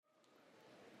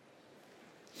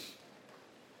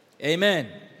Amen.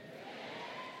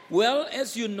 Well,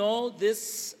 as you know,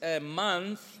 this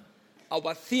month,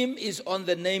 our theme is on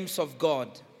the names of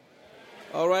God.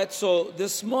 All right, so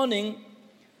this morning,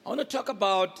 I want to talk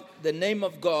about the name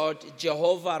of God,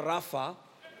 Jehovah Rapha.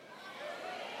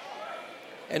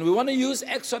 And we want to use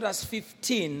Exodus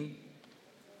 15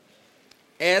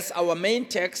 as our main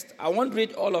text. I won't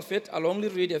read all of it. I'll only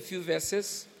read a few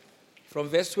verses from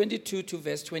verse 22 to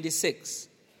verse 26.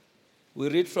 We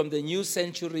read from the New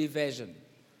Century Version.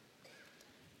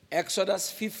 Exodus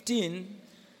 15,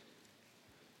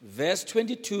 verse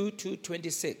 22 to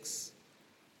 26.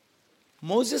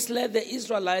 Moses led the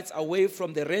Israelites away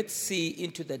from the Red Sea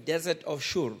into the desert of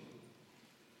Shur.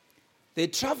 They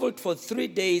traveled for 3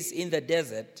 days in the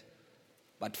desert,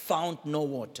 but found no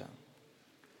water.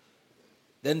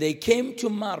 Then they came to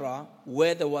Marah,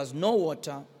 where there was no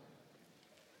water,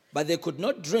 but they could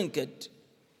not drink it.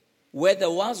 Where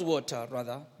there was water,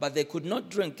 but they could not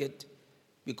drink it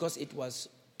because it was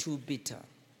too bitter.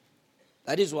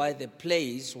 That is why the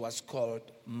place was called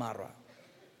Marah.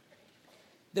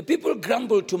 The people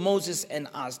grumbled to Moses and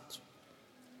asked,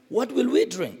 "What will we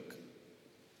drink?"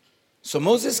 So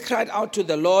Moses cried out to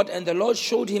the Lord, and the Lord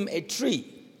showed him a tree.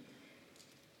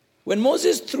 When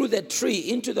Moses threw the tree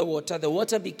into the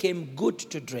water became good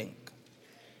to drink.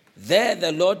 There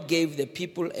the Lord gave the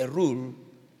people a rule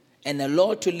and a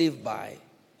law to live by,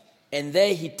 and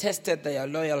there he tested their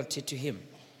loyalty to him.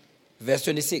 Verse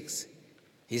 26,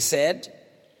 he said,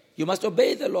 "You must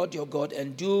obey the Lord your God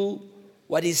and do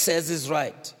what he says is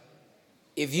right.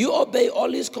 If you obey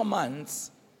all his commands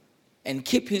and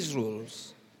keep his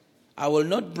rules, I will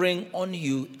not bring on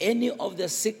you any of the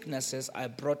sicknesses I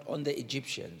brought on the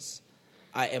Egyptians.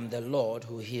 I am the Lord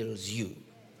who heals you."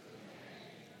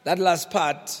 That last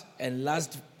part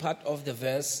of the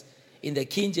verse, in the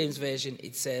King James Version,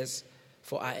 it says,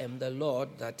 "For I am the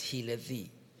Lord that healeth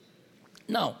thee."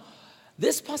 Now,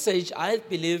 this passage, I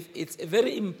believe, it's a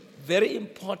very, very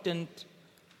important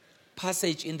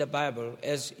passage in the Bible.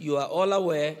 As you are all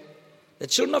aware, the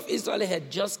children of Israel had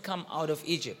just come out of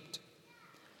Egypt.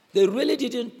 They really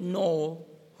didn't know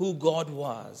who God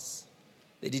was.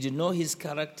 They didn't know his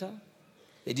character.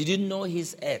 They didn't know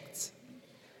his acts.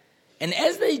 And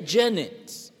as they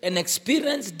journeyed and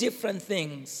experienced different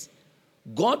things,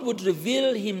 God would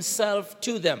reveal himself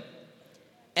to them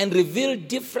and reveal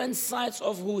different sides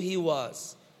of who he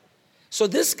was. So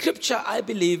this scripture, I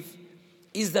believe,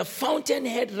 is the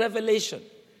fountainhead revelation,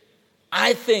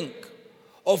 I think,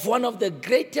 of one of the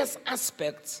greatest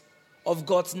aspects of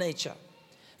God's nature.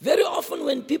 Very often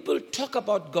when people talk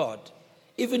about God,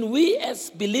 even we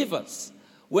as believers,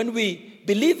 when we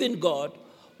believe in God,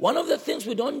 one of the things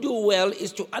we don't do well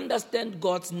is to understand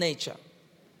God's nature.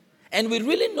 And we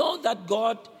really know that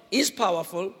God is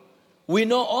powerful. We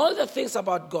know all the things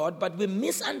about God, but we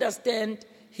misunderstand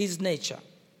his nature.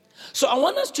 So I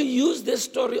want us to use this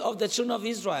story of the children of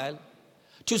Israel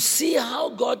to see how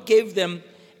God gave them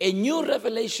a new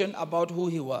revelation about who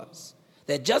he was.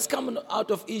 They're just coming out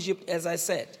of Egypt, as I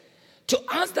said. To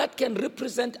us, that can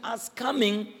represent us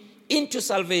coming into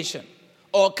salvation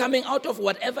or coming out of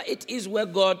whatever it is where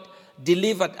God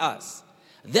delivered us.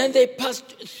 Then they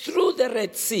passed through the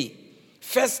Red Sea.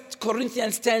 1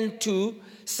 Corinthians 10:2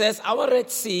 says our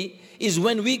Red Sea is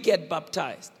when we get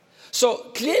baptized. So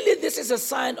clearly this is a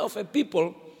sign of a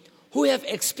people who have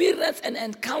experienced and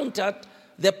encountered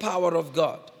the power of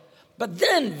God. But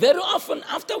then very often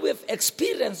after we've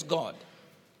experienced God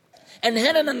and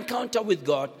had an encounter with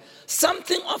God,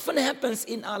 something often happens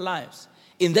in our lives.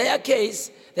 In their case,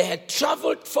 they had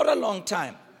traveled for a long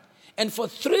time. And for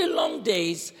 3 long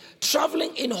days,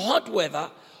 traveling in hot weather,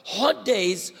 hot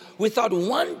days, without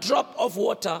one drop of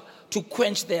water to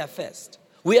quench their thirst.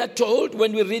 We are told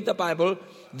when we read the Bible,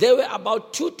 there were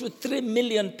about 2 to 3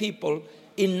 million people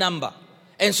in number.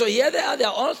 And so here they're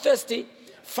all thirsty.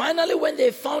 Finally, when they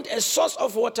found a source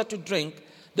of water to drink,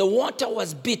 the water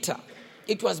was bitter.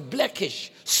 It was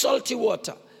blackish, salty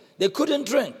water. They couldn't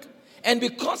drink. And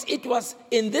because it was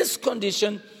in this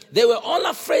condition, they were all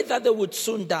afraid that they would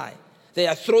soon die.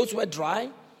 Their throats were dry.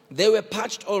 They were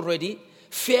parched already.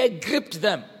 Fear gripped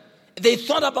them. They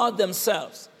thought about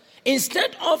themselves.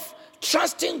 Instead of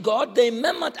trusting God, they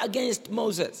murmured against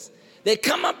Moses. They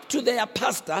come up to their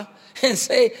pastor and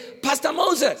say, "Pastor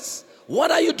Moses,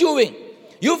 what are you doing?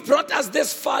 You've brought us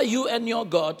this far, you and your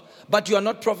God, but you are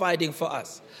not providing for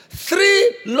us.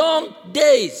 3 long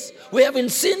days. We haven't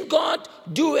seen God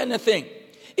do anything."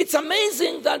 It's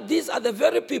amazing that these are the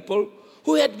very people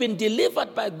who had been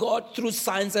delivered by God through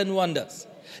signs and wonders.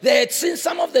 They had seen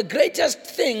some of the greatest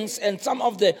things and some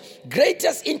of the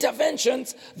greatest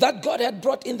interventions that God had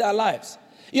brought in their lives.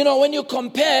 You know, when you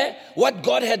compare what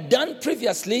God had done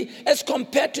previously as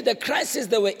compared to the crisis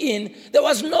they were in, there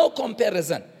was no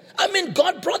comparison. I mean,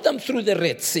 God brought them through the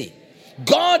Red Sea.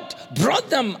 God brought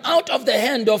them out of the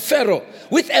hand of Pharaoh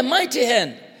with a mighty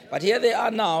hand. But here they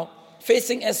are now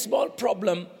facing a small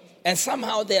problem, and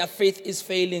somehow their faith is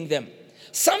failing them.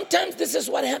 Sometimes this is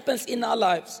what happens in our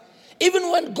lives.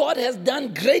 Even when God has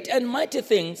done great and mighty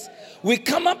things, we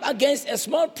come up against a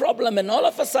small problem and all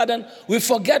of a sudden we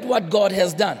forget what God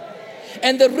has done.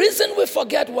 And the reason we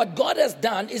forget what God has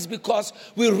done is because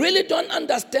we really don't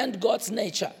understand God's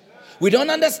nature. We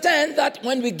don't understand that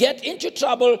when we get into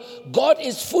trouble, God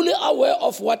is fully aware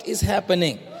of what is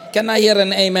happening. Can I hear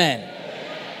an amen?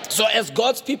 So as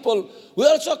God's people, we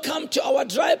also come to our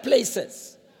dry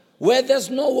places where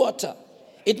there's no water.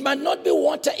 It might not be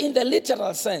water in the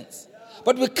literal sense,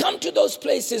 but we come to those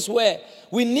places where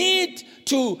we need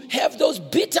to have those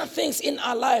bitter things in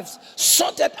our lives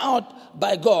sorted out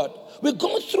by God. We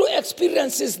go through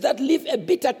experiences that leave a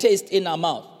bitter taste in our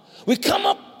mouth. We come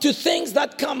up to things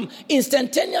that come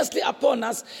instantaneously upon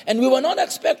us and we were not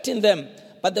expecting them.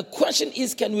 But the question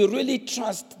is, can we really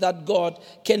trust that God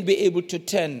can be able to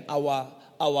turn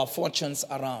our fortunes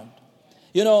around?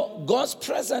 You know, God's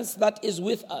presence that is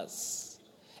with us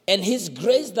and His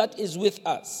grace that is with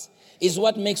us is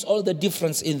what makes all the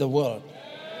difference in the world.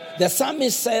 The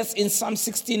psalmist says in Psalm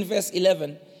 16 verse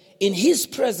 11, in His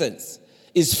presence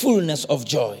is fullness of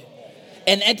joy,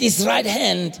 and at His right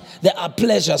hand there are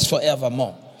pleasures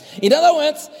forevermore. In other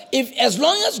words, as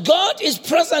long as God is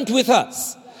present with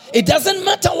us, it doesn't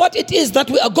matter what it is that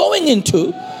we are going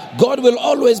into, God will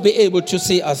always be able to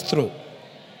see us through.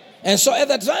 And so at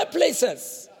the dry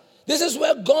places, this is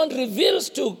where God reveals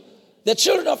to the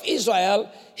children of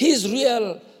Israel His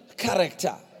real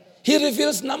character. He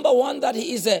reveals, number one, that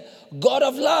He is a God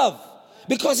of love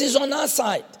because He's on our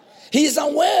side. He is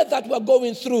aware that we're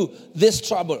going through this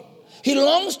trouble. He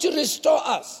longs to restore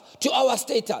us to our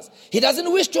status. He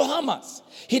doesn't wish to harm us.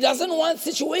 He doesn't want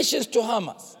situations to harm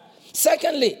us.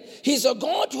 Secondly, He's a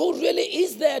God who really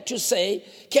is there to say,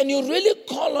 can you really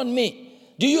call on me?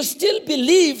 Do you still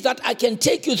believe that I can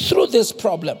take you through this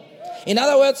problem? In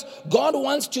other words, God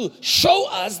wants to show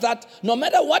us that no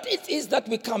matter what it is that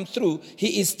we come through,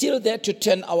 He is still there to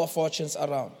turn our fortunes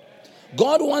around.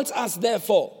 God wants us,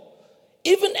 therefore,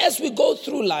 even as we go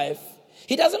through life,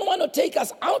 He doesn't want to take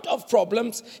us out of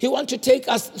problems. He wants to take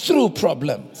us through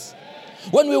problems.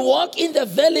 When we walk in the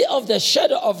valley of the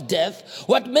shadow of death,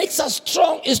 what makes us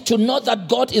strong is to know that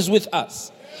God is with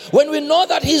us. When we know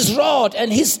that His rod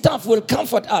and His staff will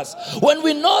comfort us. When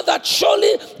we know that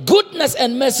surely goodness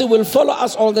and mercy will follow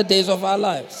us all the days of our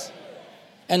lives.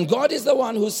 And God is the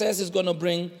one who says He's going to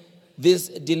bring this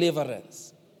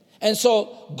deliverance. And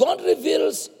so God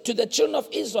reveals to the children of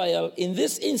Israel in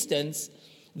this instance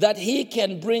that He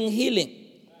can bring healing.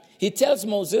 He tells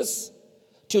Moses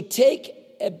to take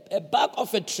a bark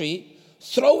of a tree,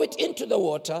 throw it into the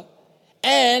water,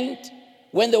 and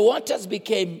when the waters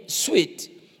became sweet,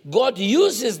 God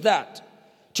uses that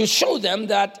to show them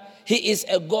that He is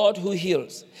a God who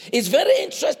heals. It's very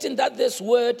interesting that this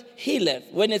word healeth,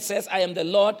 when it says, I am the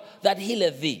Lord that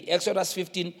healeth thee, Exodus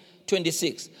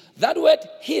 15:26. That word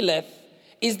healeth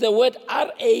is the word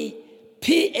R-A-P-H-A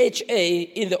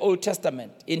in the Old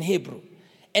Testament, in Hebrew.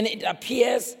 And it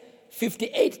appears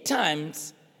 58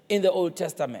 times in the Old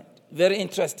Testament. Very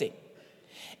interesting.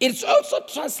 It's also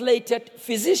translated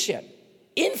physician.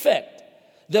 In fact,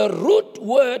 the root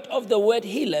word of the word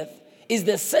healeth is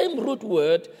the same root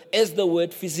word as the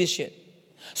word physician.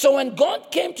 So when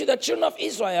God came to the children of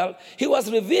Israel, He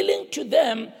was revealing to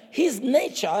them His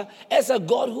nature as a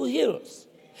God who heals.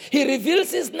 He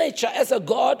reveals His nature as a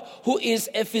God who is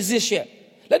a physician.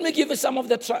 Let me give you some of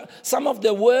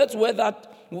the words where that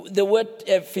the word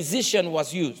physician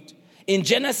was used. In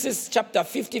Genesis chapter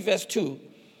 50 verse 2,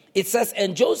 it says,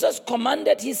 and Joseph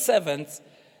commanded his servants,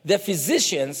 the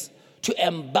physicians, to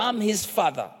embalm his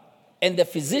father. And the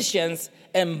physicians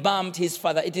embalmed his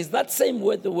father. It is that same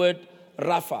word, the word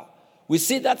Rapha. We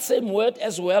see that same word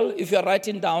as well. If you're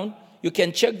writing down, you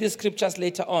can check the scriptures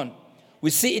later on. We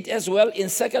see it as well in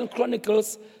 2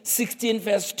 Chronicles 16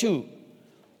 verse 2.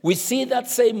 We see that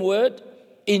same word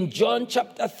in John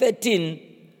chapter 13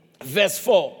 verse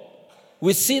 4.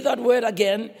 We see that word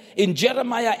again in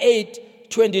Jeremiah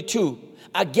 8:22.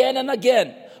 Again and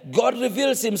again, God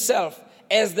reveals Himself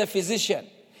as the physician.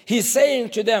 He's saying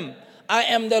to them, I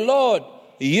am the Lord,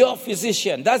 your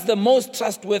physician. That's the most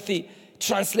trustworthy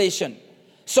translation.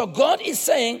 So God is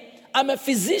saying, I'm a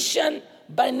physician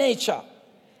by nature.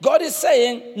 God is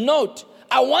saying, note,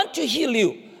 I want to heal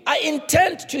you. I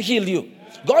intend to heal you.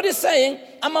 God is saying,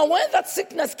 I'm aware that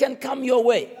sickness can come your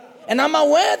way. And I'm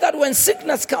aware that when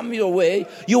sickness comes your way,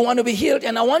 you want to be healed.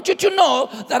 And I want you to know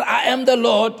that I am the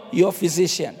Lord, your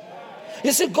physician.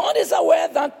 You see, God is aware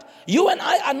that you and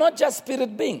I are not just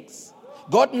spirit beings.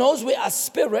 God knows we are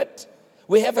spirit,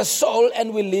 we have a soul,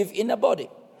 and we live in a body.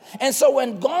 And so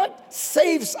when God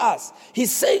saves us, He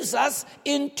saves us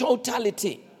in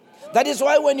totality. That is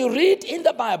why when you read in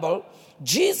the Bible,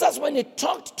 Jesus, when He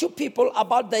talked to people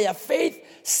about their faith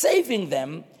saving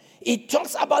them, He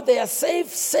talks about their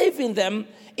saving them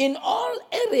in all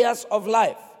areas of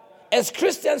life. As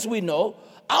Christians, we know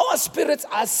our spirits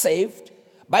are saved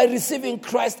by receiving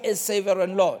Christ as Savior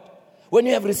and Lord. When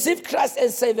you have received Christ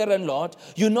as Savior and Lord,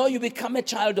 you know you become a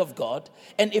child of God.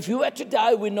 And if you were to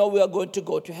die, we know we are going to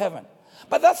go to heaven.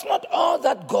 But that's not all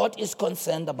that God is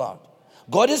concerned about.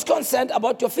 God is concerned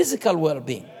about your physical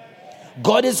well-being.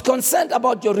 God is concerned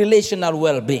about your relational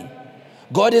well-being.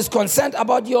 God is concerned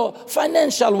about your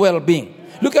financial well-being.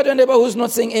 Look at your neighbor who's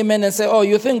not saying amen and say, oh,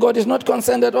 you think God is not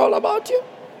concerned at all about you?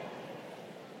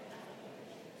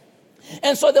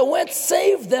 And so the word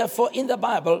saved, therefore, in the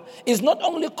Bible is not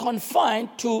only confined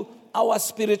to our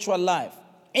spiritual life.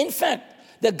 In fact,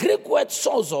 the Greek word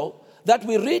sozo that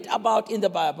we read about in the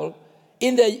Bible,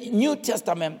 in the New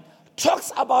Testament,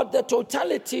 talks about the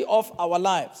totality of our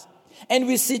lives. And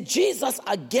we see Jesus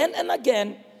again and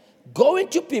again going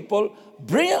to people,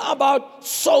 bringing about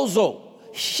sozo,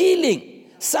 healing,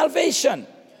 salvation,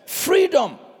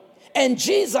 freedom. And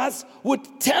Jesus would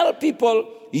tell people,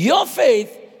 your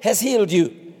faith has healed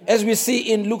you, as we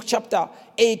see in Luke chapter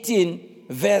 18,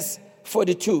 verse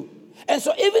 42. And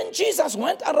so even Jesus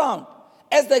went around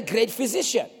as the great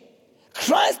physician.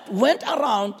 Christ went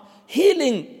around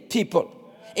healing people.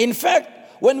 In fact,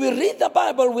 when we read the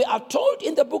Bible, we are told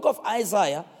in the book of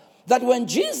Isaiah that when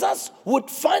Jesus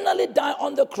would finally die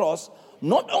on the cross,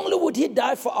 not only would He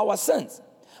die for our sins,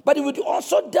 but He would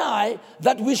also die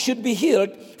that we should be healed,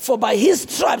 for by His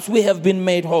stripes we have been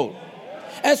made whole.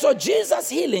 And so Jesus'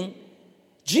 healing,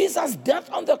 Jesus'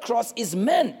 death on the cross is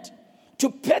meant to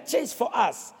purchase for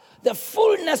us the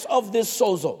fullness of this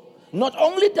sozo. Not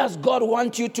only does God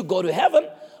want you to go to heaven,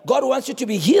 God wants you to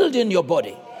be healed in your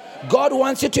body. God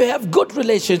wants you to have good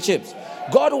relationships.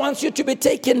 God wants you to be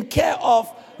taken care of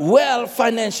well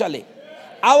financially.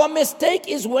 Our mistake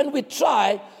is when we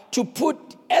try to put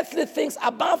earthly things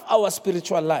above our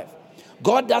spiritual life.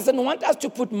 God doesn't want us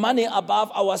to put money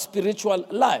above our spiritual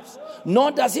lives. Nor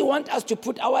does He want us to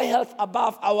put our health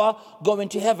above our going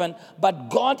to heaven. But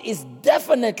God is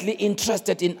definitely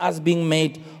interested in us being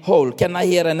made whole. Can I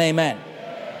hear an amen?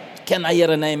 Can I hear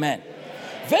an amen?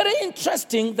 Very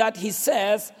interesting that He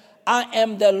says, I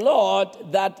am the Lord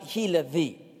that healeth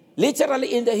thee.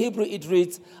 Literally in the Hebrew it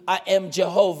reads, I am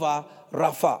Jehovah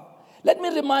Rapha. Let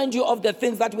me remind you of the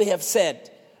things that we have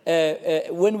said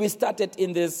when we started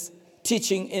in this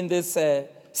teaching, in this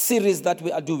series that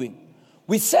we are doing.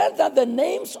 We said that the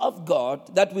names of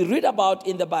God that we read about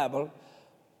in the Bible,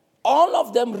 all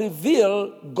of them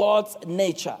reveal God's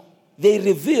nature. They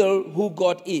reveal who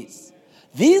God is.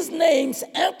 These names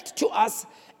act to us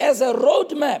as a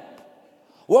roadmap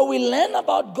where we learn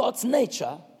about God's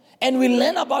nature and we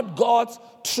learn about God's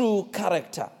true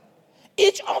character.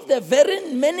 Each of the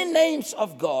very many names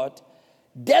of God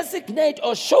designate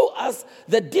or show us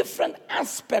the different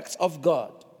aspects of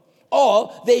God.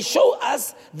 Or they show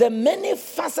us the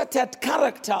many-faceted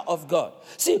character of God.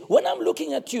 See, when I'm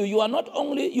looking at you, you are not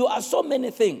only, you are so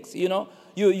many things, you know.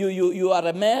 You are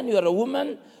a man, you are a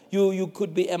woman, you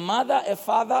could be a mother, a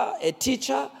father, a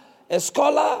teacher, a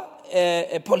scholar,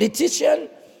 a politician,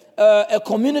 a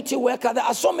community worker. There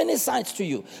are so many sides to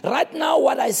you. Right now,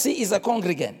 what I see is a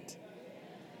congregant.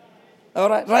 All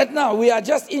right. Right now, we are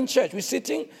just in church. We're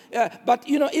sitting. But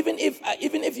you know, even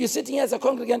if you're sitting as a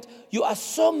congregant, you are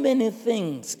so many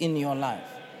things in your life.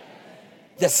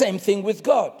 The same thing with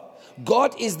God.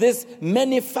 God is this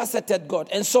many-faceted God,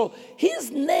 and so His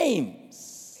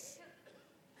names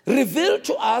reveal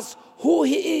to us who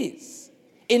He is.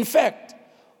 In fact,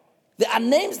 there are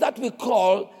names that we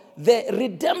call the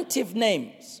redemptive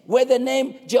names, where the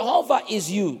name Jehovah is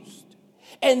used,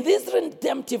 and these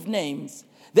redemptive names,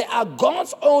 they are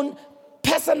God's own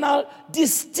personal,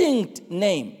 distinct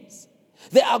names.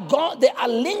 They are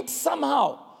linked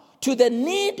somehow to the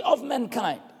need of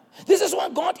mankind. This is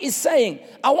what God is saying.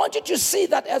 I want you to see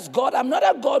that as God, I'm not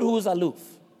a God who's aloof.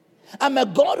 I'm a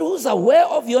God who's aware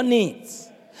of your needs.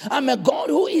 I'm a God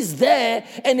who is there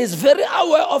and is very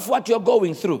aware of what you're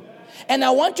going through. And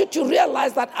I want you to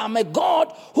realize that I'm a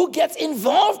God who gets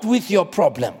involved with your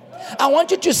problem. I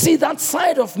want you to see that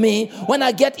side of me when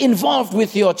I get involved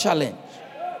with your challenge.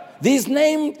 These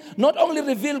names not only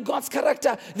reveal God's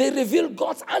character, they reveal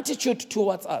God's attitude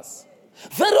towards us.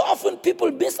 Very often often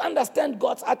people misunderstand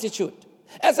God's attitude.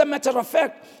 As a matter of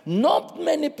fact, not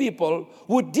many people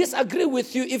would disagree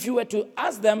with you if you were to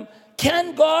ask them,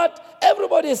 can God?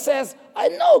 Everybody says, I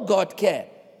know God can.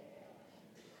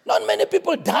 Not many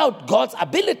people doubt God's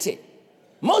ability.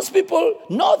 Most people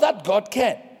know that God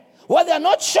can. What they're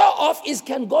not sure of is,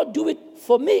 can God do it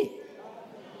for me?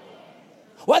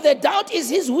 What they doubt is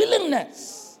his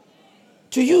willingness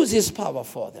to use his power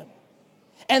for them.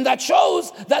 And that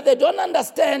shows that they don't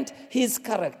understand his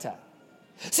character.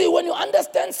 See, when you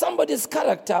understand somebody's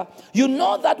character, you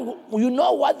know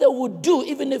what they would do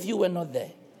even if you were not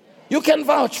there. You can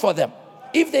vouch for them.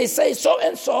 If they say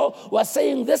so-and-so was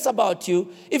saying this about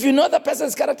you, if you know the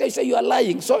person's character, you say you are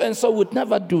lying. So-and-so would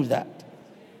never do that.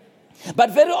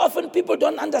 But very often people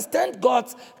don't understand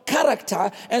God's character,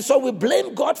 and so we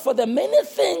blame God for the many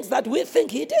things that we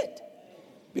think he did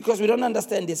because we don't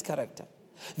understand his character.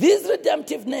 These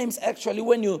redemptive names, actually,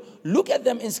 when you look at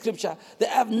them in Scripture, they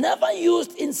have never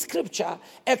used in Scripture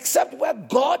except where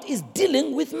God is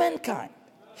dealing with mankind.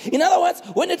 In other words,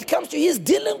 when it comes to his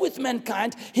dealing with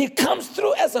mankind, he comes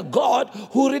through as a God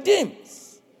who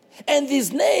redeems. And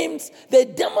these names, they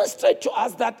demonstrate to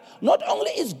us that not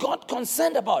only is God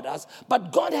concerned about us,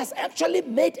 but God has actually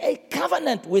made a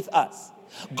covenant with us.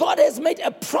 God has made a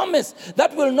promise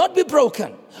that will not be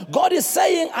broken. God is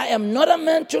saying, I am not a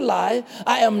man to lie.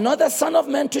 I am not the son of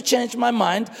man to change my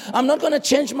mind. I'm not going to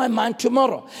change my mind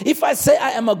tomorrow. If I say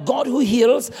I am a God who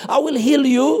heals, I will heal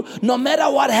you. No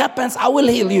matter what happens, I will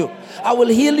heal you. I will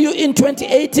heal you in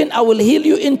 2018. I will heal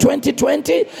you in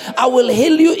 2020. I will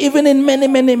heal you even in many,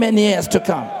 many, many years to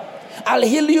come. I'll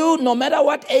heal you no matter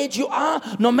what age you are,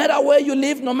 no matter where you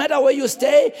live, no matter where you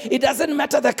stay. It doesn't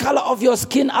matter the color of your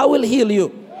skin. I will heal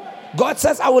you. God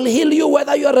says, I will heal you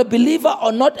whether you're a believer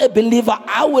or not a believer.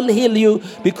 I will heal you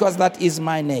because that is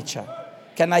my nature.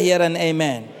 Can I hear an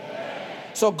amen?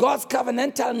 So God's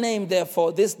covenantal name,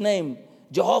 therefore, this name,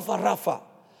 Jehovah Rapha,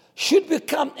 should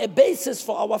become a basis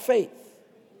for our faith.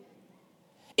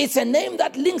 It's a name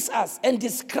that links us and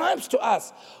describes to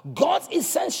us God's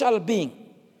essential being.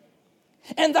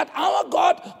 And that our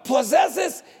God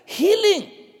possesses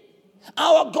healing.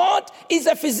 Our God is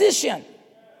a physician.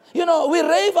 You know, we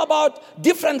rave about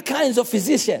different kinds of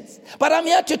physicians. But I'm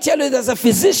here to tell you there's a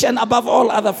physician above all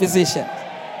other physicians.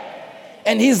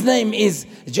 And his name is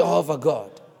Jehovah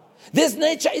God. This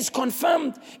nature is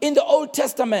confirmed in the Old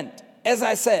Testament, as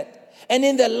I said, and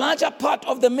in the larger part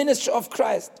of the ministry of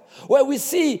Christ, where we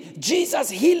see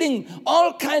Jesus healing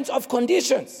all kinds of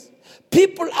conditions.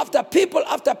 People after people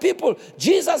after people,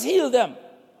 Jesus healed them.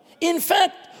 In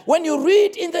fact, when you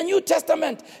read in the New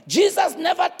Testament, Jesus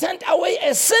never turned away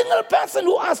a single person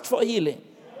who asked for healing.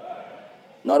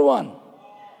 Not one.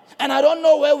 And I don't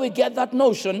know where we get that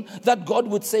notion that God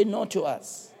would say no to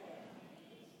us.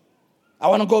 I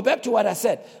want to go back to what I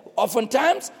said.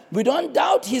 Oftentimes, we don't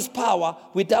doubt his power,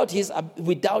 we doubt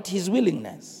his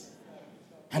willingness.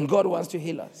 And God wants to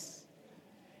heal us.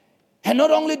 And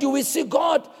not only do we see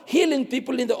God healing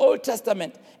people in the Old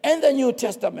Testament and the New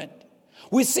Testament,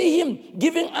 we see him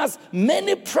giving us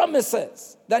many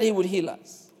promises that he would heal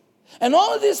us. And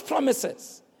all these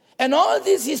promises and all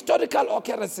these historical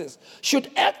occurrences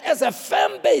should act as a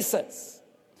firm basis.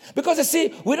 Because you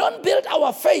see, we don't build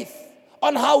our faith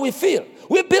on how we feel.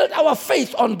 We build our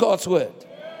faith on God's word.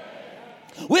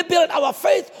 We build our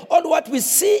faith on what we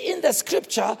see in the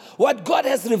scripture, what God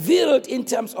has revealed in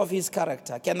terms of his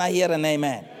character. Can I hear an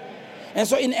amen? And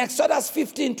so in Exodus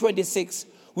 15:26,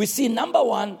 we see, number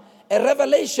one, a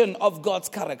revelation of God's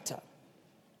character.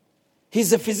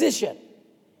 He's a physician.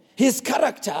 His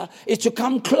character is to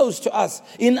come close to us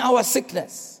in our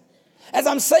sickness. As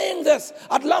I'm saying this,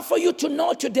 I'd love for you to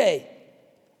know today,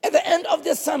 at the end of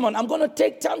this sermon, I'm going to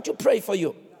take time to pray for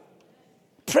you.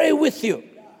 Pray with you.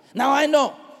 Now I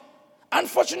know,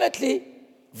 unfortunately,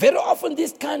 very often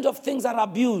these kinds of things are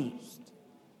abused.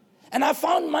 And I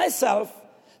found myself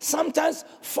sometimes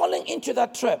falling into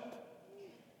that trap.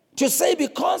 To say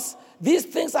because these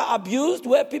things are abused,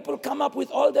 where people come up with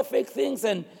all the fake things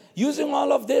and using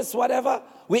all of this, whatever,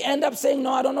 we end up saying,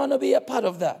 no, I don't want to be a part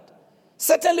of that.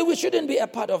 Certainly we shouldn't be a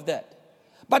part of that.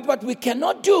 But what we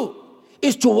cannot do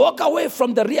is to walk away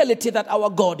from the reality that our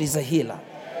God is a healer.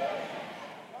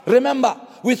 Remember,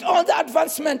 with all the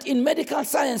advancement in medical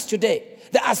science today,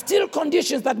 there are still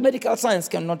conditions that medical science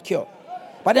cannot cure.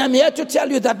 But I'm here to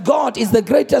tell you that God is the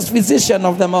greatest physician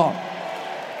of them all.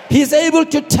 He's able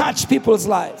to touch people's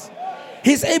lives.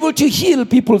 He's able to heal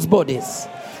people's bodies.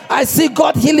 I see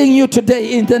God healing you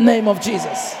today in the name of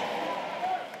Jesus.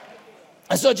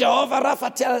 And so Jehovah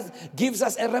Rapha gives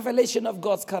us a revelation of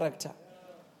God's character.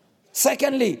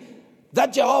 Secondly,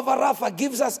 that Jehovah Rapha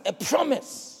gives us a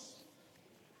promise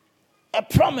A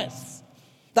promise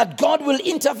that God will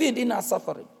intervene in our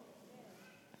suffering.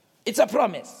 It's a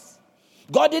promise.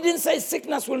 God didn't say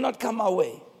sickness will not come our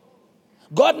way.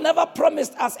 God never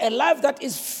promised us a life that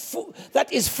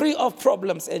is free of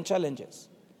problems and challenges.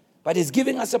 But He's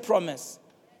giving us a promise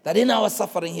that in our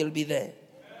suffering He'll be there.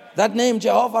 That name,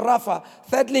 Jehovah Rapha,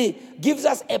 thirdly, gives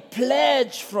us a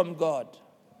pledge from God.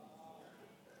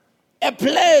 A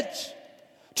pledge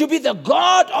to be the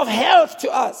God of health to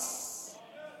us.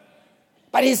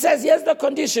 But He says, here's the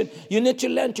condition. You need to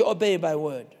learn to obey my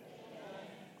word.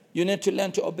 You need to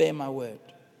learn to obey my word.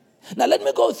 Now let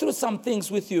me go through some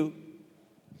things with you.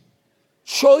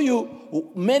 Show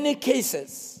you many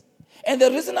cases. And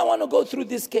the reason I want to go through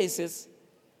these cases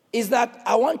is that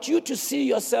I want you to see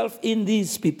yourself in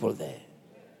these people there.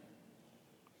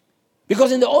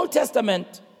 Because in the Old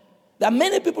Testament, there are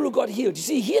many people who got healed. You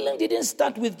see, healing didn't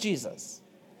start with Jesus.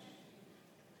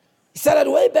 It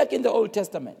started way back in the Old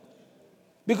Testament.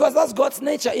 Because that's God's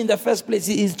nature in the first place.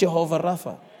 He is Jehovah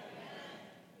Rapha.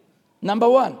 Number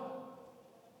one.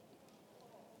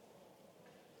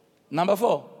 Number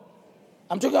four.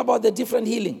 I'm talking about the different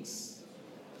healings.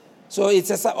 So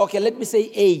it's okay, let me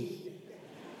say A.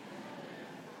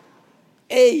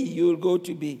 A, you will go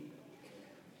to B.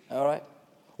 All right?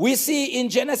 We see in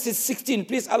Genesis 16,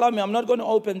 please allow me, I'm not going to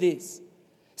open this.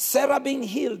 Sarah being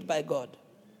healed by God.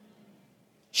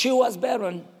 She was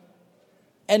barren,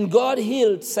 and God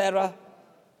healed Sarah,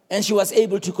 and she was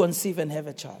able to conceive and have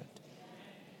a child.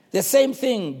 The same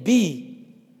thing, B.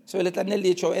 So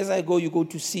as I go, you go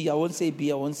to C. I won't say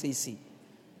B, I won't say C.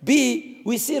 B,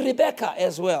 we see Rebecca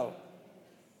as well,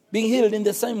 being healed in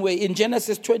the same way in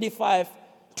Genesis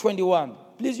 25:21.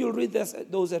 Please, you'll read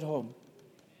those at home.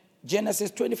 Genesis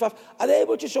 25. Are they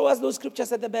able to show us those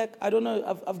scriptures at the back? I don't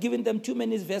know. I've given them too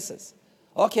many verses.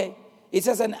 Okay. It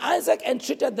says, and Isaac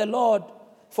entreated the Lord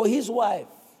for his wife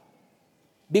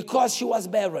because she was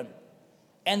barren.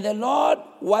 And the Lord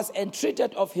was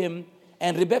entreated of him,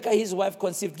 and Rebekah, his wife,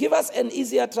 conceived. Give us an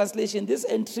easier translation. This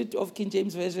entreat of King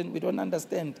James Version, we don't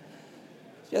understand.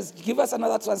 Just give us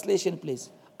another translation, please.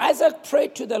 Isaac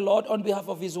prayed to the Lord on behalf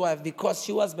of his wife because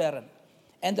she was barren.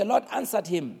 And the Lord answered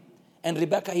him, and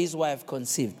Rebekah, his wife,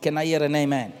 conceived. Can I hear an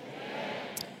amen?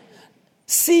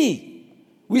 C,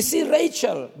 we see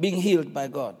Rachel being healed by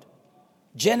God.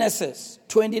 Genesis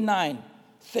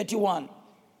 29:31.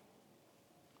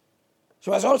 She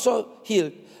was also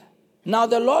healed. Now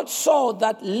the Lord saw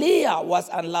that Leah was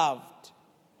unloved,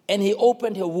 and He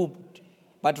opened her womb,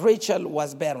 but Rachel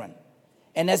was barren.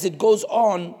 And as it goes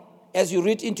on, as you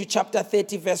read into chapter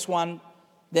 30, verse 1,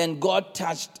 then God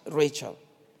touched Rachel.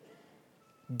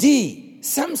 D,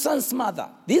 Samson's mother.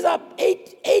 These are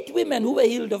eight women who were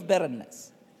healed of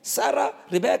barrenness. Sarah,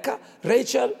 Rebecca,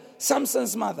 Rachel,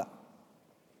 Samson's mother.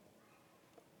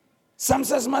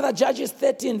 Samson's mother, Judges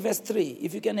 13, verse 3,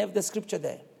 if you can have the scripture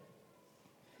there.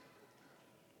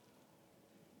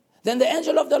 Then the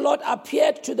angel of the Lord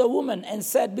appeared to the woman and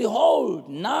said, behold,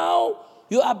 now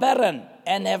you are barren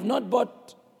and have not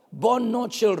borne no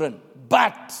children,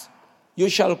 but you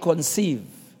shall conceive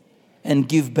and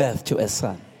give birth to a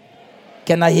son.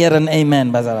 Can I hear an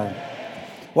amen, Bazaran?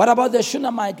 What about the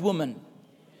Shunammite woman?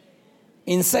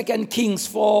 In 2 Kings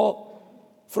 4,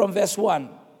 from verse 1.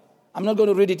 I'm not going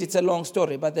to read it, it's a long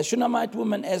story, but the Shunammite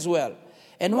woman as well.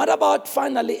 And what about,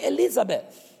 finally,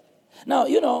 Elizabeth? Now,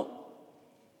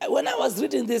 when I was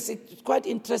reading this, it's quite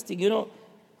interesting.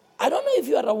 I don't know if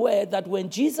you are aware that when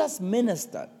Jesus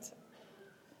ministered,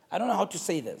 I don't know how to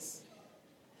say this.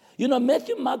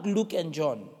 Matthew, Mark, Luke, and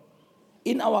John,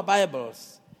 in our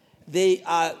Bibles, they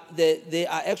are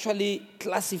actually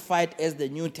classified as the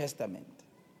New Testament.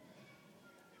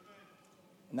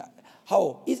 Now,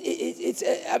 how?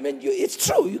 It's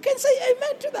true. You can say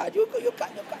amen to that. You can.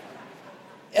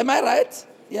 Am I right?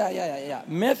 Yeah.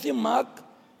 Matthew, Mark,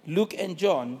 Luke, and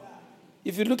John.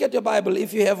 If you look at your Bible,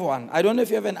 if you have one, I don't know if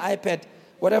you have an iPad,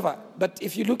 whatever, but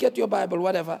if you look at your Bible,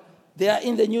 whatever, they are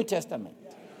in the New Testament.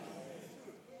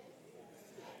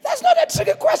 That's not a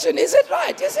tricky question. Is it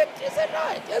right? Is it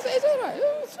right? Is it right?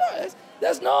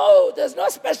 It's not. There's no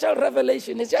special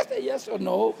revelation. It's just a yes or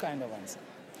no kind of answer.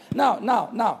 Now,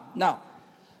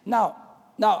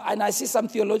 and I see some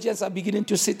theologians are beginning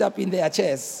to sit up in their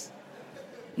chairs.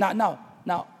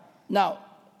 Now,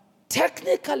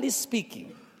 technically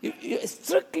speaking,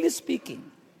 strictly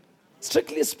speaking,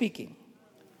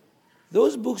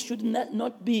 those books should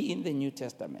not be in the New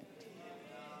Testament.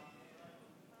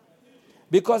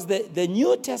 Because the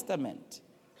New Testament,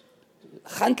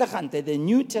 the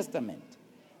New Testament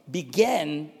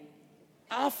began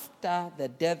after the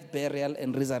death, burial,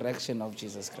 and resurrection of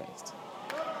Jesus Christ.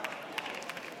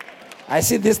 I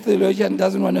see this theologian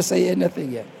doesn't want to say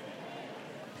anything yet.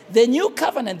 The new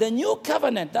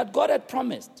covenant that God had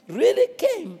promised really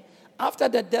came after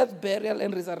the death, burial,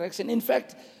 and resurrection. In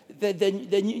fact,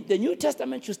 the New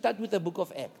Testament should start with the book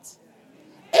of Acts.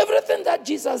 Everything that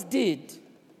Jesus did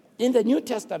in the New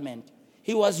Testament,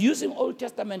 he was using Old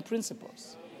Testament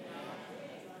principles.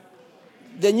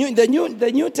 The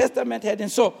New Testament had, and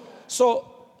so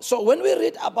when we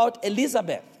read about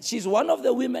Elizabeth, she's one of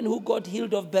the women who got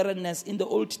healed of barrenness in the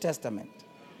Old Testament.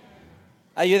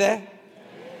 Are you there?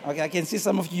 Okay, I can see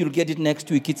some of you will get it next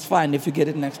week. It's fine. If you get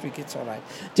it next week, it's all right.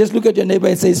 Just look at your neighbor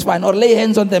and say it's fine. Or lay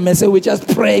hands on them and say, we just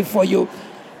pray for you.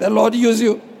 The Lord use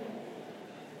you.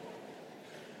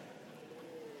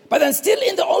 But then still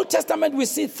in the Old Testament, we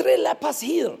see 3 lepers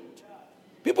healed.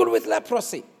 People with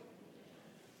leprosy.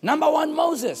 Number 1,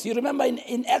 Moses. You remember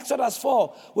in Exodus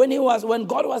 4, when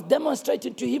God was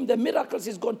demonstrating to him the miracles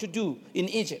he's going to do in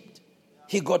Egypt.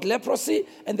 He got leprosy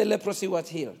and the leprosy was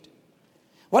healed.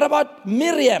 What about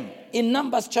Miriam in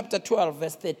Numbers chapter 12,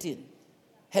 verse 13?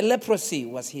 Her leprosy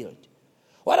was healed.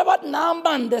 What about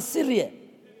Naaman the Syrian?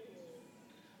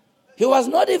 He was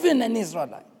not even an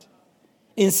Israelite.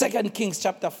 In 2 Kings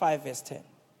chapter 5, verse 10.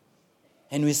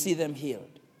 And we see them healed.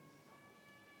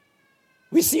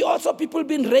 We see also people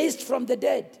being raised from the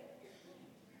dead.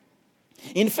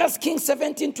 In 1 Kings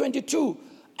 17:22,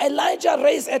 Elijah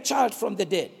raised a child from the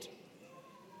dead.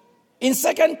 In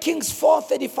 2 Kings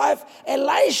 4:35,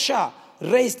 Elisha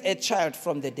raised a child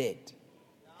from the dead.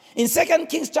 In 2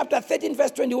 Kings chapter 13,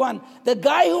 verse 21, the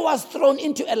guy who was thrown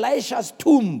into Elisha's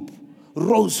tomb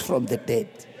rose from the dead.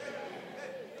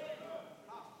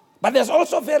 But there's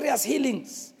also various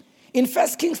healings. In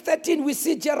 1 Kings 13, we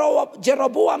see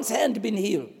Jeroboam's hand being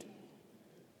healed.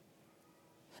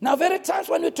 Now, very times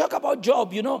when we talk about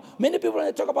Job, many people when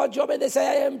they talk about Job and they say,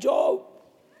 I am Job.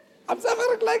 I'm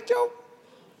suffering like Job.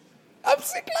 I'm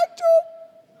sick like Job.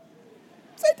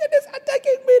 Satan is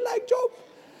attacking me like Job.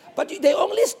 But they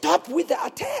only stop with the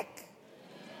attack.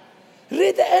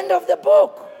 Read the end of the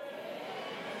book.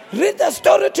 Read the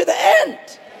story to the end.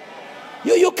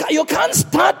 You can't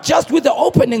start just with the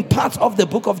opening parts of the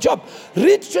book of Job.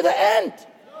 Read to the end.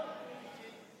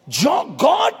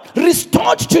 God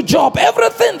restored to Job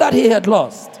everything that he had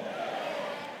lost.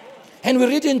 And we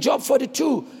read in Job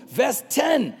 42, verse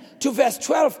 10 to verse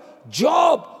 12,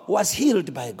 Job was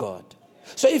healed by God.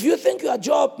 So if you think you are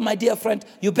Job, my dear friend,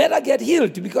 you better get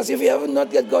healed, because if you haven't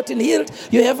not yet gotten healed,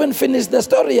 you haven't finished the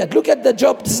story yet. Look at the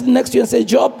Job next to you and say,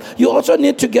 Job, you also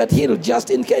need to get healed just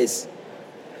in case.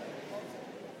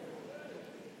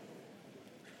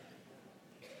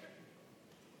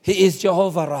 He is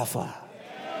Jehovah Rapha.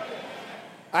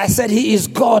 I said he is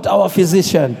God, our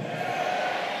physician.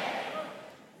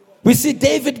 We see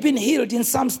David being healed in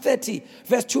Psalms 30,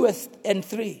 verse 2 and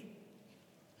 3.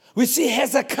 We see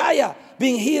Hezekiah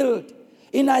being healed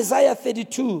in Isaiah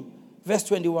 32, verse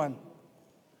 21.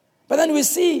 But then we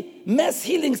see mass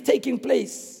healings taking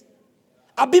place.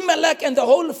 Abimelech and the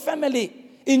whole family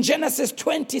in Genesis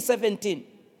 20:17.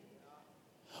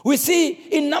 We see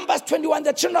in Numbers 21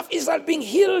 the children of Israel being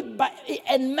healed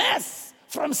en masse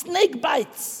from snake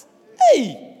bites.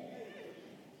 Hey!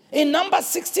 In Numbers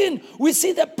 16, we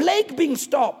see the plague being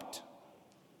stopped.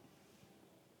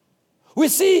 We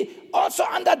see also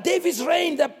under David's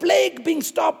reign the plague being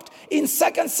stopped in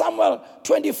 2 Samuel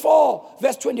 24,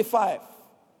 verse 25.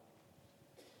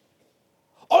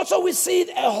 Also we see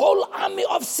a whole army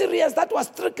of Syrians that was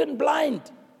stricken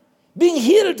blind being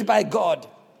healed by God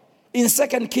in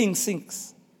 2 Kings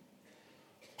 6.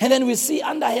 And then we see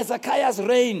under Hezekiah's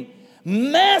reign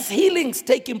mass healings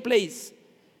taking place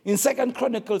in 2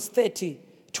 Chronicles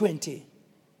 30:20.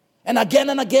 And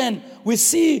again, we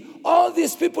see all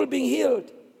these people being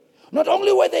healed. Not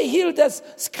only were they healed, there's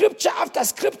scripture after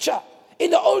scripture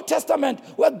in the Old Testament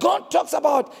where God talks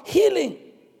about healing.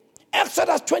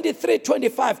 Exodus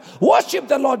 23:25. Worship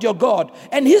the Lord your God,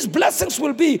 and his blessings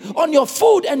will be on your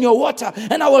food and your water,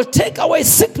 and I will take away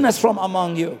sickness from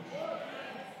among you.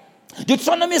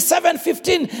 Deuteronomy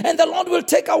 7:15, and the Lord will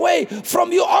take away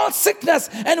from you all sickness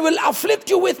and will afflict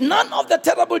you with none of the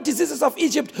terrible diseases of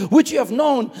Egypt which you have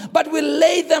known, but will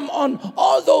lay them on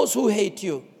all those who hate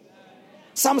you.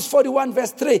 Psalms 41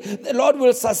 verse 3, the Lord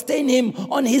will sustain him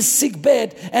on his sick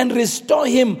bed and restore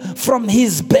him from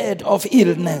his bed of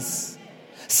illness.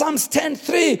 Psalms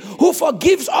 10:3, who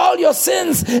forgives all your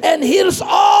sins and heals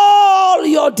all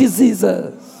your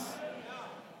diseases.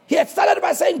 He had started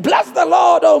by saying, bless the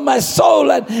Lord, O my soul,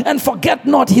 and forget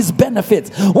not his benefits.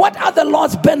 What are the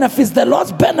Lord's benefits? The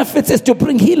Lord's benefits is to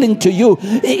bring healing to you.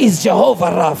 He is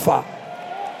Jehovah Rapha.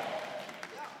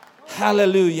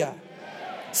 Hallelujah.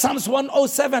 Psalms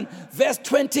 107, verse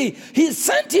 20, he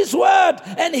sent his word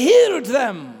and healed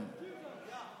them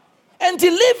and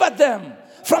delivered them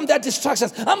from their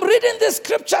destructions. I'm reading this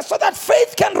scripture so that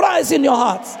faith can rise in your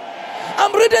hearts.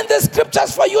 I'm reading the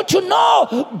scriptures for you to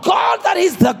know God, that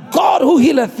is the God who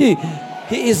healeth thee.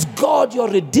 He is God, your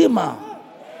Redeemer,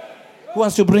 who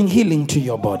wants to bring healing to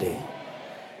your body.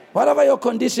 Whatever your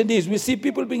condition is, we see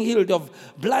people being healed of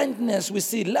blindness. We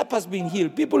see lepers being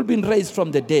healed. People being raised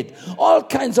from the dead. All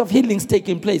kinds of healings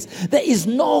taking place. There is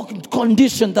no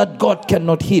condition that God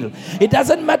cannot heal. It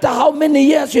doesn't matter how many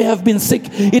years you have been sick.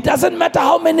 It doesn't matter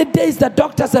how many days the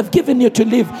doctors have given you to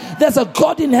live. There's a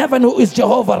God in heaven who is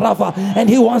Jehovah Rapha, and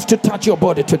he wants to touch your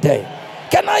body today.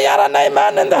 Can I hear an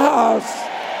amen in the house?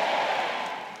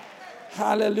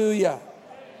 Hallelujah.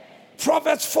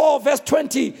 Proverbs 4 verse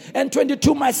 20 and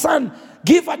 22, my son,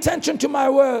 give attention to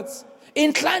my words.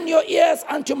 Incline your ears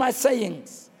unto my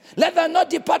sayings. Let them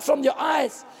not depart from your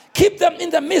eyes. Keep them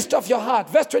in the midst of your heart.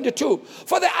 Verse 22,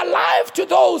 for they are life to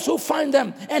those who find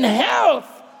them, and health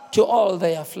to all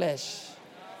their flesh.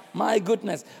 My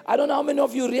goodness. I don't know how many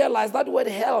of you realize that word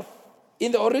health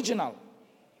in the original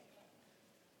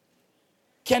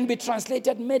can be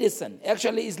translated medicine.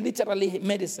 Actually, it's literally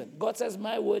medicine. God says,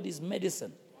 my word is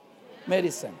medicine.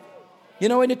 Medicine. You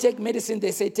know, when you take medicine,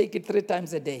 they say take it 3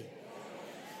 times a day.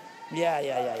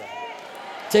 Yeah.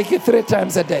 Take it 3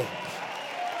 times a day.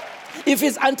 If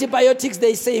it's antibiotics,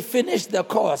 they say finish the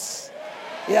course.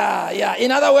 Yeah. In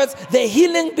other words, the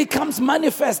healing becomes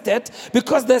manifested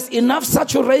because there's enough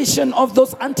saturation of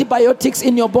those antibiotics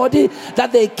in your body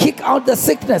that they kick out the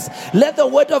sickness. Let the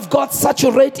word of God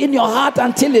saturate in your heart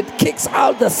until it kicks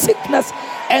out the sickness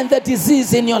and the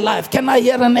disease in your life. Can I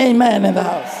hear an amen in the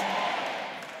house?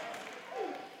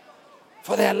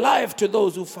 For their life to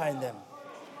those who find them,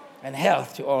 and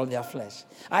health to all their flesh.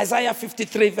 Isaiah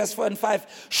 53 verse 4 and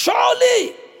 5.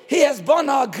 Surely he has borne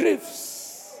our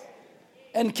griefs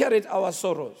and carried our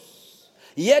sorrows.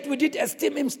 Yet we did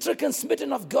esteem him stricken,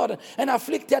 smitten of God, and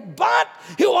afflicted. But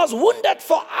he was wounded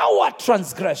for our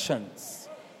transgressions.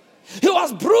 He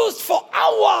was bruised for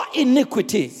our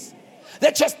iniquities.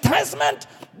 The chastisement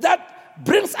that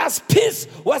brings us peace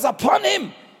was upon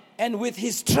him, and with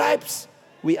his stripes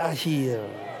we are healed.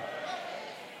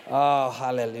 Oh,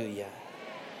 hallelujah.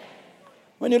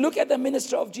 When you look at the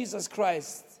ministry of Jesus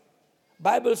Christ,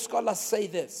 Bible scholars say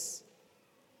this.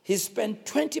 He spent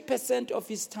 20% of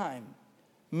his time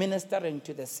ministering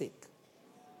to the sick.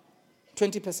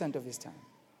 20% of his time.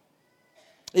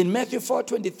 In Matthew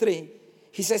 4:23,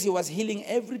 he says he was healing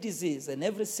every disease and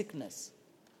every sickness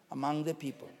among the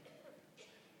people.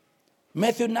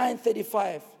 Matthew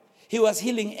 9:35, he was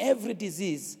healing every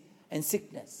disease and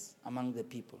sickness among the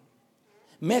people.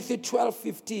 Matthew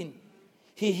 12:15,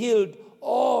 he healed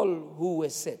all who were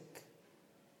sick.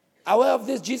 Aware of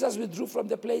this, Jesus withdrew from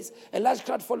the place. A large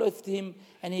crowd followed him,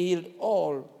 and he healed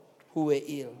all who were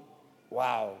ill.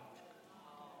 Wow.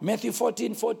 Matthew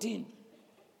 14:14.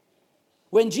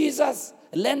 When Jesus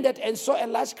landed and saw a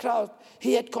large crowd,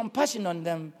 he had compassion on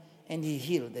them, and he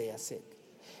healed their sick.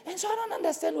 And so I don't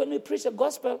understand when we preach a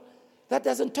gospel that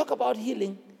doesn't talk about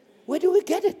healing. Where do we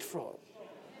get it from?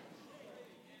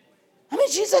 I mean,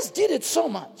 Jesus did it so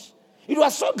much. It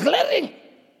was so glaring.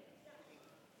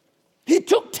 He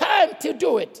took time to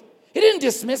do it. He didn't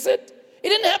dismiss it. It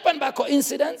didn't happen by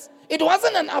coincidence. It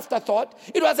wasn't an afterthought.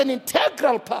 It was an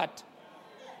integral part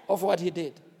of what he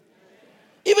did.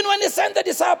 Even when he sent the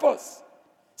disciples,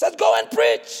 he said, go and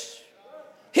preach.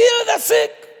 Heal the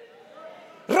sick.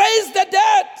 Raise the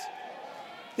dead.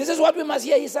 This is what we must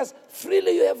hear. He says,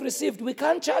 freely you have received. We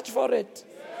can't charge for it.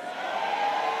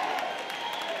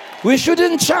 We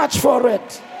shouldn't charge for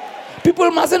it. People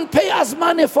mustn't pay us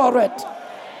money for it.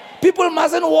 People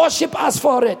mustn't worship us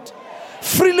for it.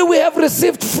 Freely we have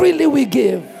received, freely we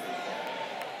give.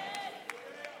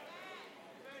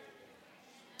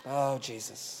 Oh,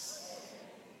 Jesus.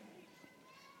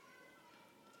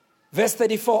 Verse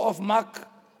 34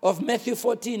 of Matthew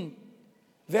 14,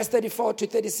 verse 34 to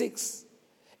 36.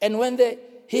 And when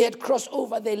he had crossed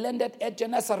over, they landed at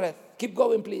Gennesaret. Keep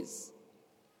going, please.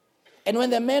 And when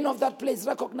the men of that place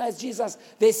recognized Jesus,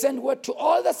 they sent word to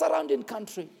all the surrounding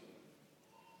country.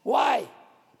 Why?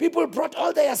 People brought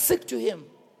all their sick to him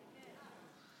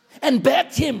and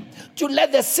begged him to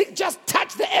let the sick just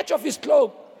touch the edge of his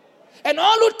cloak. And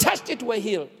all who touched it were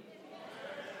healed.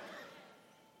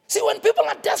 See, when people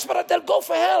are desperate, they'll go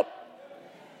for help.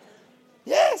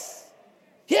 Yes.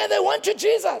 Here they went to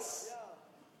Jesus.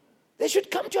 They should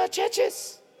come to our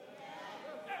churches.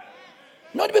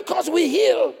 Not because we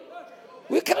heal.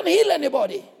 We can't heal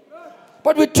anybody.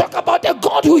 But we talk about a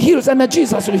God who heals and a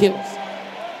Jesus who heals.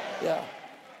 Yeah.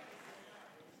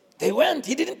 They went.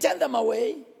 He didn't turn them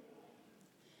away.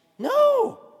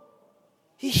 No.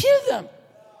 He healed them.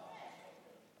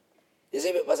 You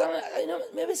see, because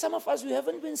maybe some of us, we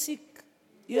haven't been sick.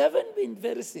 You haven't been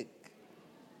very sick.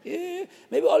 Yeah.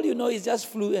 Maybe all you know is just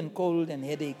flu and cold and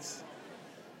headaches.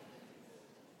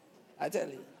 I tell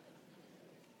you.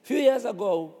 A few years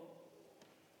ago,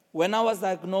 when I was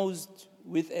diagnosed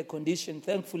with a condition,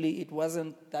 thankfully it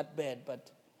wasn't that bad, but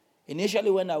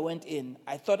initially when I went in,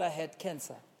 I thought I had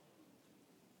cancer.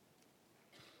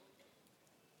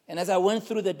 And as I went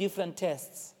through the different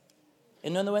tests,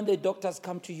 and then when the doctors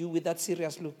come to you with that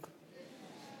serious look,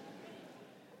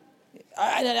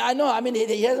 I know,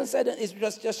 he hasn't said it, it's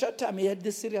just a short time, he had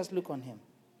this serious look on him.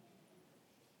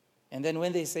 And then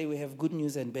when they say we have good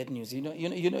news and bad news,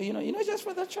 just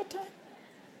for that short time.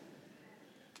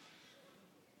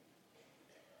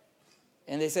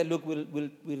 And they said, look,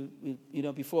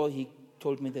 we'll before he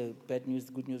told me the bad news,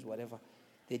 the good news, whatever,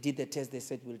 they did the test, they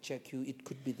said, we'll check you, it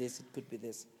could be this, it could be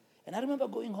this. And I remember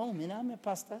going home, I'm a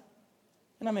pastor,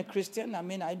 and I'm a Christian, I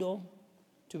know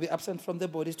to be absent from the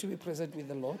body is to be present with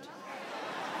the Lord.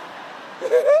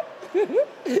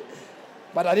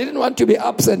 But I didn't want to be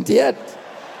absent yet.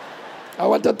 I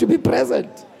wanted to be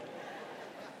present.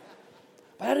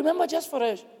 But I remember just for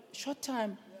a short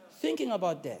time thinking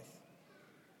about death.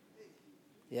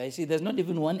 Yeah, you see, there's not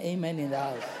even one amen in the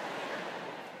house.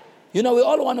 We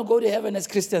all want to go to heaven as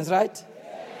Christians, right?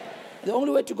 The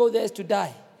only way to go there is to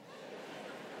die.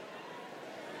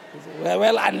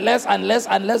 Well,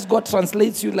 unless God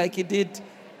translates you like he did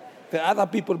the other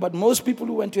people. But most people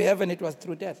who went to heaven, it was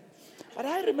through death. But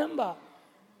I remember,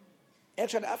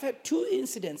 actually, I've had 2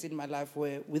 incidents in my life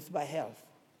with my health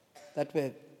that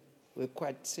were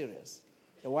quite serious.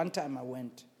 The one time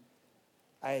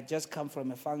I had just come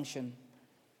from a function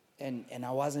and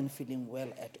I wasn't feeling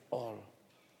well at all.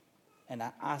 And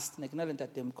I asked, and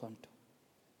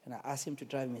I asked him to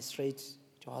drive me straight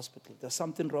to hospital. There's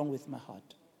something wrong with my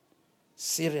heart.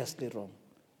 Seriously wrong.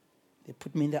 They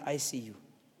put me in the ICU.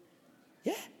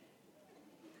 Yeah.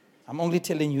 I'm only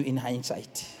telling you in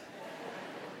hindsight.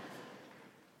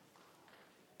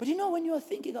 But when you are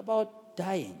thinking about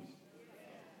dying,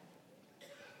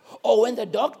 or when the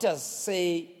doctors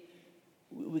say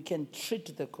we can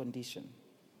treat the condition,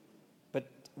 but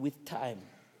with time,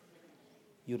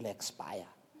 you'll expire.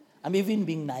 I'm even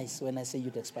being nice when I say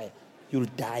you'll expire. You'll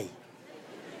die.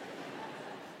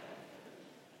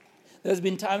 There's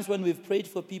been times when we've prayed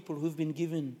for people who've been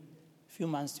given a few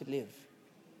months to live,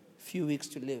 a few weeks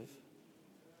to live.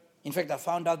 In fact, I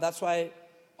found out that's why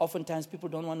oftentimes people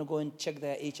don't want to go and check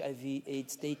their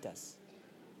HIV/AIDS status.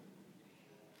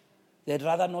 They'd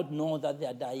rather not know that they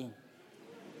are dying.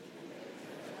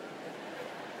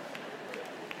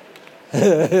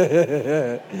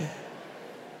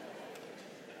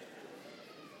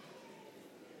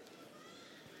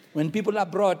 When people are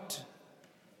brought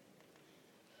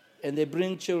and they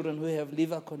bring children who have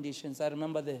liver conditions, I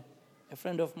remember a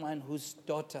friend of mine whose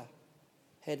daughter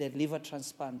had a liver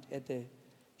transplant.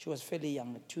 She was fairly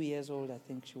young, 2 years old, I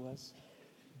think she was.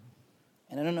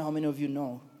 And I don't know how many of you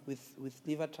know, with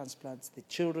liver transplants, the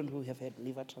children who have had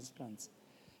liver transplants,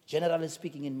 generally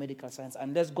speaking in medical science,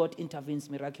 unless God intervenes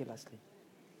miraculously,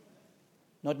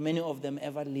 not many of them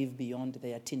ever live beyond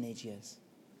their teenage years.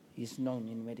 It's known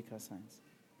in medical science.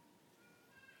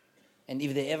 And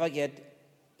if they ever get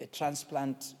a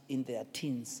transplant in their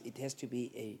teens, it has to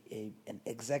be an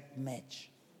exact match.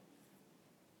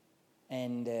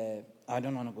 And I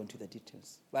don't want to go into the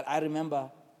details. But I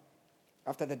remember,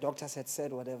 after the doctors had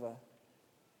said whatever,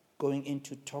 going in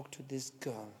to talk to this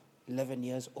girl, 11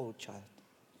 years old child.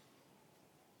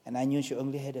 And I knew she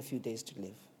only had a few days to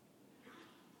live.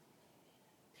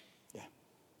 Yeah.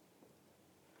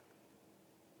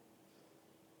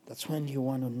 That's when you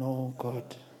want to know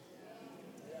God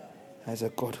as a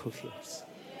God who heals.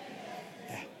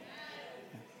 Yeah.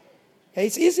 Yeah.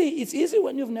 It's easy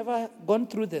when you've never gone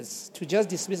through this to just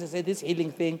dismiss and say this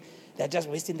healing thing, they're just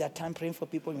wasting their time praying for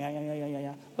people.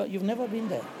 Yeah. But you've never been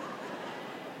there.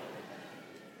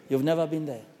 You've never been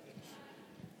there.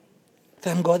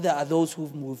 Thank God there are those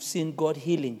who've seen God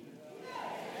healing.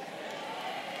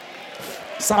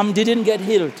 Some didn't get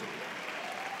healed.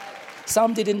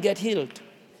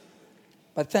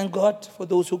 But thank God for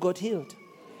those who got healed.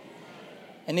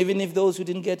 And even if those who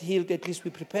didn't get healed, at least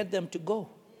we prepared them to go.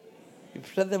 We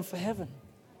prepared them for heaven.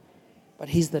 But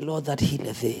he's the Lord that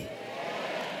healeth thee.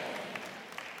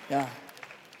 Yeah.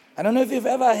 I don't know if you've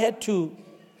ever had to,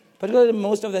 particularly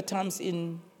most of the times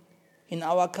in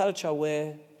our culture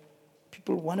where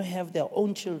people want to have their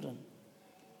own children.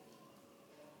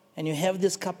 And you have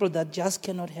this couple that just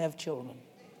cannot have children.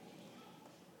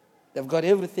 They've got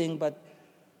everything,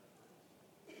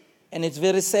 and it's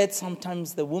very sad,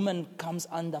 sometimes the woman comes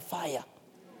under fire.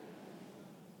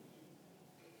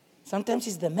 Sometimes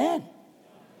it's the man.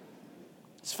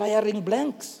 It's firing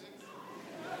blanks.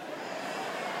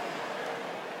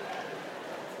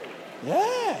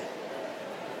 Yeah.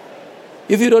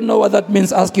 If you don't know what that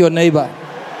means, ask your neighbor.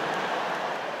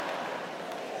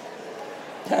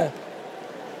 Yeah.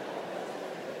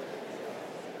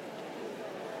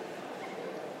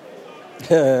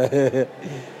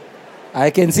 I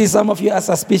can see some of you are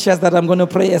suspicious that I'm going to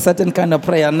pray a certain kind of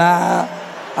prayer. Nah,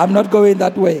 I'm not going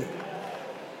that way.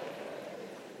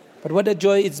 But what a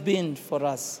joy it's been for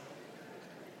us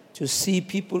to see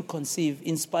people conceive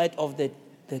in spite of the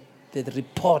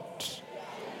report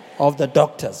of the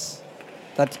doctors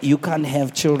that you can't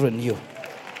have children, you.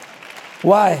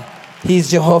 Why?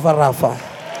 He's Jehovah Rapha.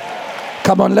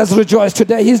 Come on, let's rejoice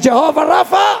today. He's Jehovah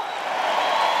Rapha,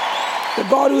 the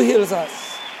God who heals us.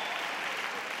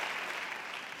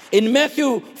 In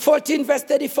Matthew 14, verse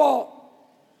 34,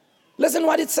 listen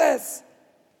what it says.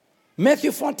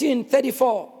 Matthew 14,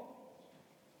 34.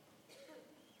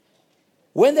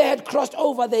 When they had crossed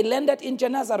over, they landed in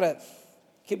Gennesaret.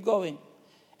 Keep going.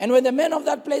 And when the men of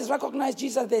that place recognized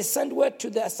Jesus, they sent word to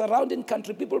the surrounding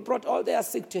country. People brought all their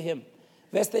sick to him.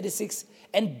 Verse 36.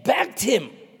 And begged him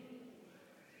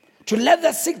to let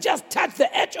the sick just touch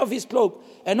the edge of his cloak.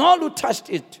 And all who touched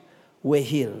it were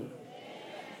healed.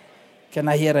 Can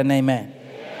I hear an amen?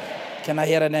 Can I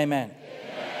hear an amen?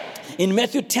 In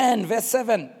Matthew 10, verse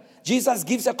 7, Jesus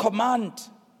gives a command.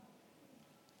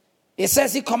 He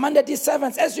says he commanded his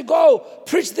servants, as you go,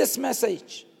 preach this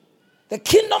message. The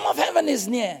kingdom of heaven is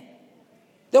near.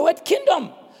 The word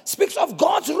kingdom speaks of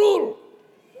God's rule.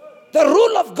 The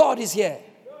rule of God is here.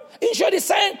 In short, he's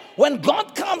saying when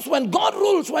God comes, when God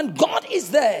rules, when God is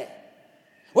there,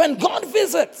 when God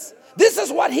visits, this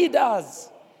is what he does.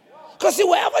 Because see,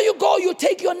 wherever you go, you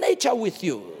take your nature with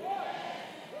you.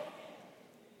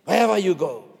 Wherever you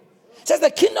go. It says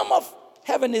the kingdom of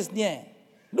heaven is near.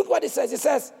 Look what it says. It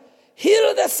says,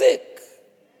 heal the sick,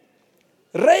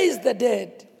 raise the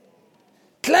dead,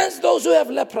 cleanse those who have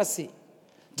leprosy,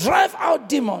 drive out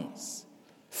demons.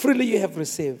 Freely you have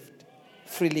received,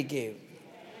 freely give.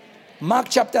 Mark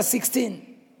chapter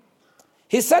 16.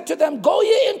 He said to them, go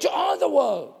ye into all the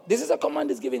world. This is a command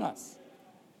he's giving us.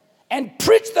 And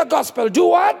preach the gospel. Do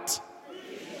what?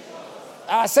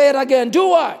 Say it again. Do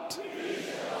what?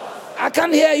 I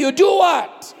can't hear you. Do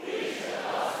what?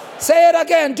 Say it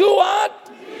again. Do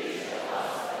what?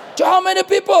 To how many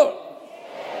people?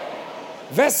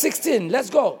 Verse 16. Let's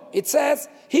go. It says,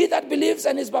 he that believes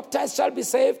and is baptized shall be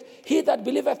saved. He that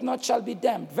believeth not shall be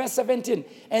damned. Verse 17.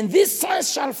 And these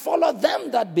signs shall follow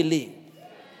them that believe.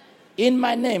 In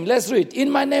my name. Let's read. In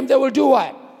my name they will do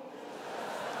what?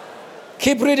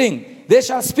 Keep reading. They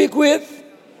shall speak with.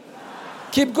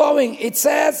 Keep going. It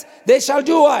says, they shall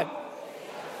do what?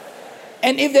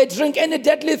 And if they drink any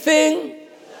deadly thing,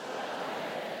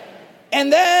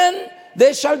 and then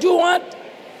they shall do what?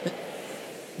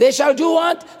 They shall do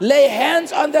what? Lay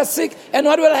hands on the sick, and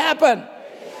what will happen?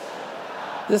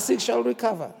 The sick shall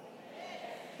recover.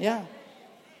 Yeah.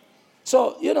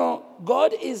 So,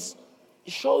 God is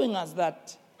showing us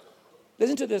that.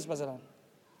 Listen to this, Pastor.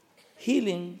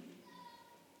 Healing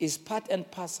is part and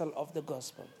parcel of the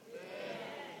gospel.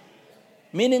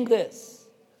 Meaning this,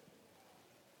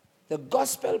 the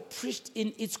gospel preached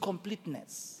in its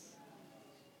completeness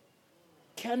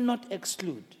cannot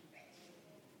exclude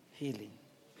healing.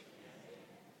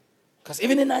 Because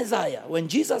even in Isaiah, when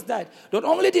Jesus died, not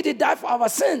only did he die for our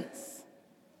sins,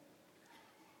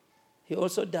 he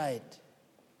also died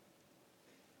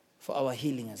for our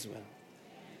healing as well.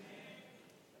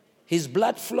 His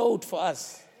blood flowed for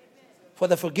us, for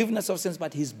the forgiveness of sins,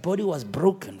 but his body was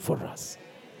broken for us,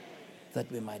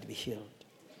 that we might be healed.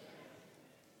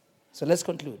 So let's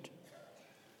conclude.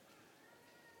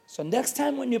 So next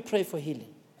time when you pray for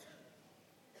healing,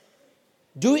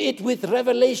 do it with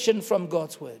revelation from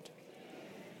God's word.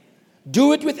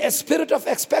 Do it with a spirit of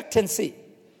expectancy.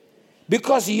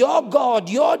 Because your God,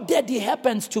 your daddy,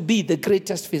 happens to be the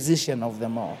greatest physician of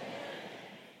them all.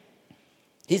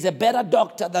 He's a better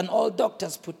doctor than all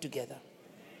doctors put together.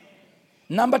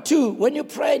 Number 2, when you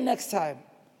pray next time,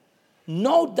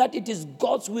 know that it is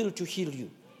God's will to heal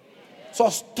you. So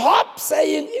stop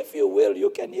saying, if you will, you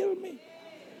can heal me.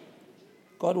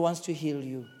 God wants to heal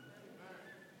you.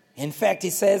 In fact, he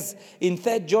says in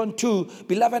 3 John 2,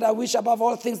 beloved, I wish above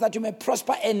all things that you may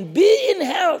prosper and be in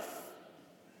health,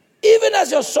 even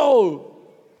as your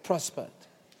soul prospered.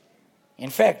 In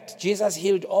fact, Jesus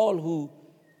healed all who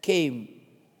came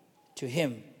to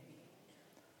him.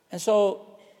 And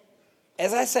so,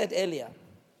 As I said earlier,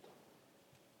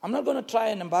 I'm not going to try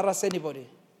and embarrass anybody.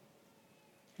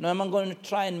 No, I'm not going to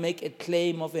try and make a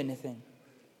claim of anything.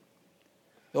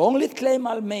 The only claim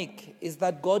I'll make is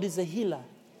that God is a healer.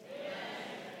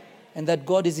 And that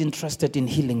God is interested in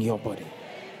healing your body.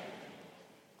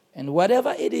 And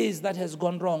whatever it is that has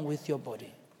gone wrong with your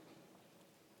body,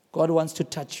 God wants to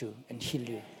touch you and heal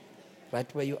you right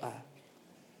where you are.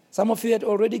 Some of you had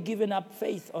already given up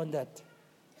faith on that.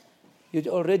 You'd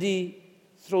already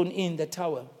thrown in the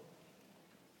towel,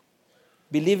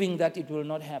 believing that it will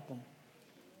not happen.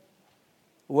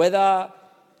 Whether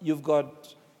you've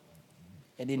got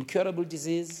an incurable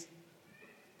disease,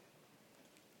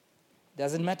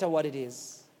 doesn't matter what it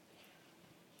is.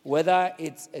 Whether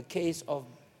it's a case of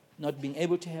not being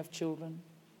able to have children,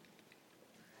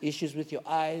 issues with your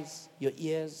eyes, your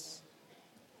ears,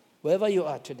 wherever you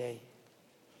are today,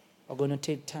 I'm going to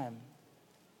take time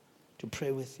to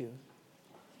pray with you.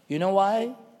 You know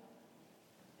why?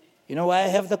 You know why I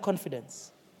have the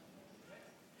confidence?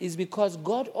 It's because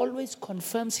God always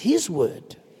confirms His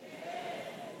word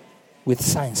with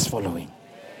signs following.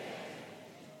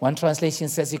 One translation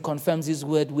says He confirms His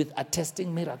word with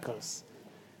attesting miracles.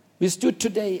 We stood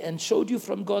today and showed you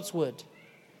from God's word.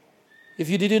 If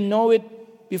you didn't know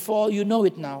it before, you know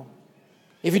it now.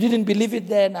 If you didn't believe it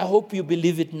then, I hope you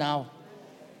believe it now.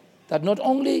 That not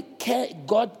only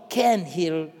God can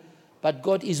heal, but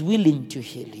God is willing to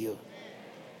heal you.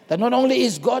 That not only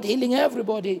is God healing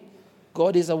everybody,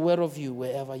 God is aware of you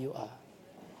wherever you are.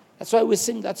 That's why we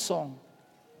sing that song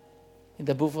in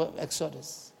the book of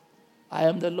Exodus. I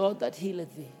am the Lord that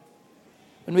healeth thee.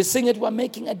 When we sing it, we're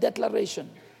making a declaration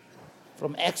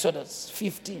from Exodus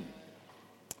 15.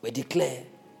 We declare,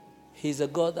 He is a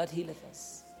God that healeth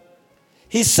us.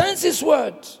 He sends His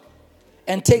word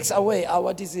and takes away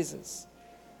our diseases.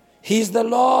 He is the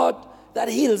Lord that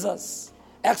heals us.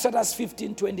 Exodus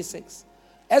 15:26.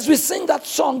 As we sing that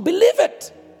song, believe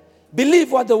it.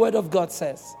 Believe what the word of God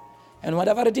says. And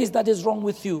whatever it is that is wrong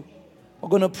with you, we're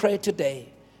going to pray today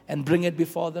and bring it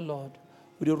before the Lord.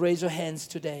 Would you raise your hands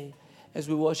today as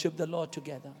we worship the Lord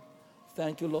together?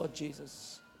 Thank you, Lord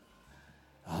Jesus.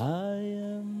 I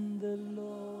am the